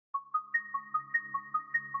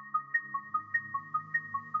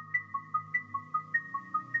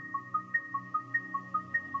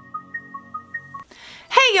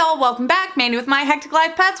Hey y'all, welcome back. Mandy with My Hectic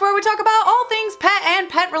Life Pets, where we talk about all things pet and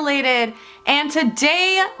pet related. And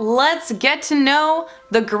today, let's get to know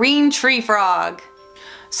the green tree frog.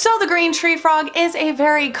 So the green tree frog is a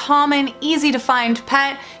very common, easy to find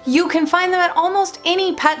pet. You can find them at almost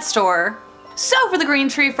any pet store. So for the green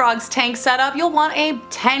tree frog's tank setup, you'll want a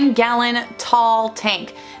 10-gallon tall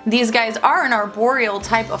tank. These guys are an arboreal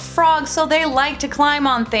type of frog, so they like to climb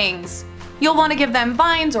on things. You'll want to give them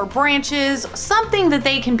vines or branches, something that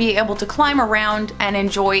they can be able to climb around and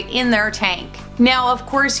enjoy in their tank. Now, of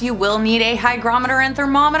course, you will need a hygrometer and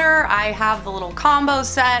thermometer. I have the little combo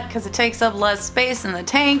set because it takes up less space in the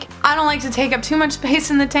tank. I don't like to take up too much space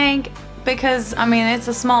in the tank because, I mean, it's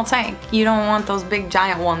a small tank. You don't want those big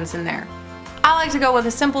giant ones in there. I like to go with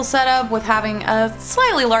a simple setup with having a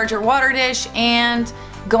slightly larger water dish and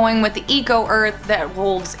going with the eco earth that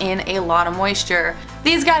holds in a lot of moisture.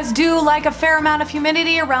 These guys do like a fair amount of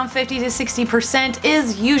humidity. Around 50 to 60%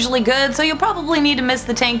 is usually good, so you'll probably need to mist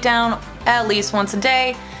the tank down at least once a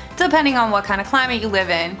day, depending on what kind of climate you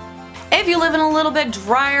live in. If you live in a little bit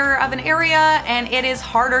drier of an area and it is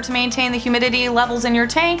harder to maintain the humidity levels in your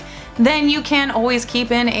tank, then you can always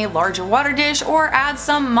keep in a larger water dish or add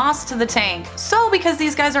some moss to the tank. So because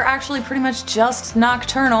these guys are actually pretty much just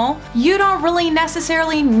nocturnal, you don't really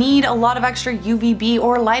necessarily need a lot of extra UVB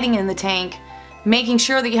or lighting in the tank. Making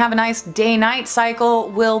sure that you have a nice day-night cycle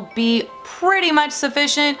will be pretty much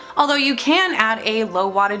sufficient, although you can add a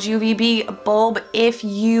low wattage UVB bulb if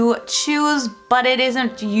you choose, but it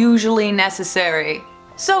isn't usually necessary.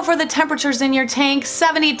 So for the temperatures in your tank,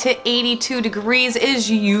 70 to 82 degrees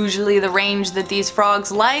is usually the range that these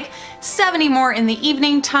frogs like. 70 more in the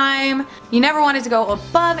evening time. You never want it to go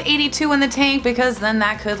above 82 in the tank because then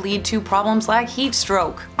that could lead to problems like heat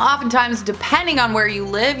stroke. Oftentimes, depending on where you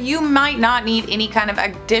live, you might not need any kind of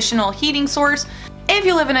additional heating source. If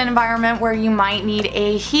you live in an environment where you might need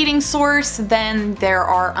a heating source, then there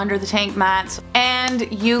are under the tank mats, and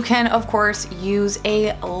you can of course use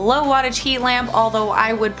a low wattage heat lamp, although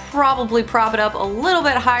I would probably prop it up a little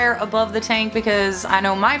bit higher above the tank because I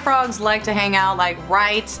know my frogs like to hang out like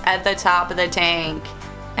right at the top of the tank.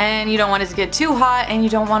 And you don't want it to get too hot and you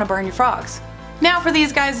don't want to burn your frogs. Now for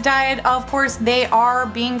these guys' diet, of course they are,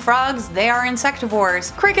 being frogs, they are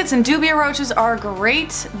insectivores. Crickets and dubia roaches are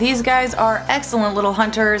great. These guys are excellent little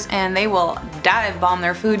hunters and they will dive bomb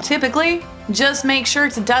their food typically. Just make sure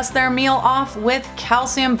to dust their meal off with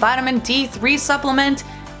calcium vitamin D3 supplement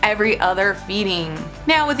every other feeding.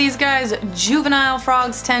 Now with these guys, juvenile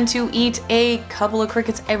frogs tend to eat a couple of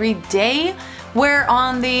crickets every day, where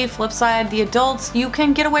on the flip side, the adults, you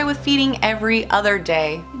can get away with feeding every other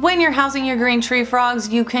day. When you're housing your green tree frogs,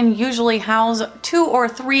 you can usually house 2 or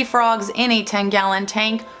 3 frogs in a 10-gallon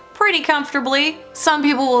tank pretty comfortably. Some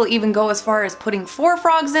people will even go as far as putting 4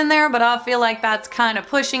 frogs in there, but I feel like that's kind of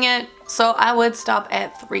pushing it, so I would stop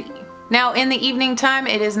at 3. Now in the evening time,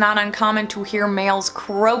 it is not uncommon to hear males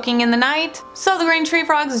croaking in the night, so the green tree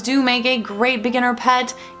frogs do make a great beginner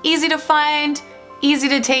pet, easy to find, easy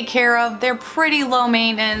to take care of. They're pretty low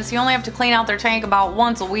maintenance. You only have to clean out their tank about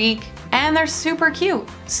once a week, and they're super cute.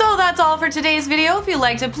 So that's all for today's video. If you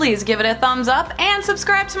liked it, please give it a thumbs up and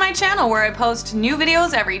subscribe to my channel where I post new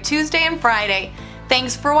videos every Tuesday and Friday.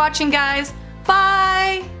 Thanks for watching, guys.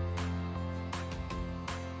 Bye!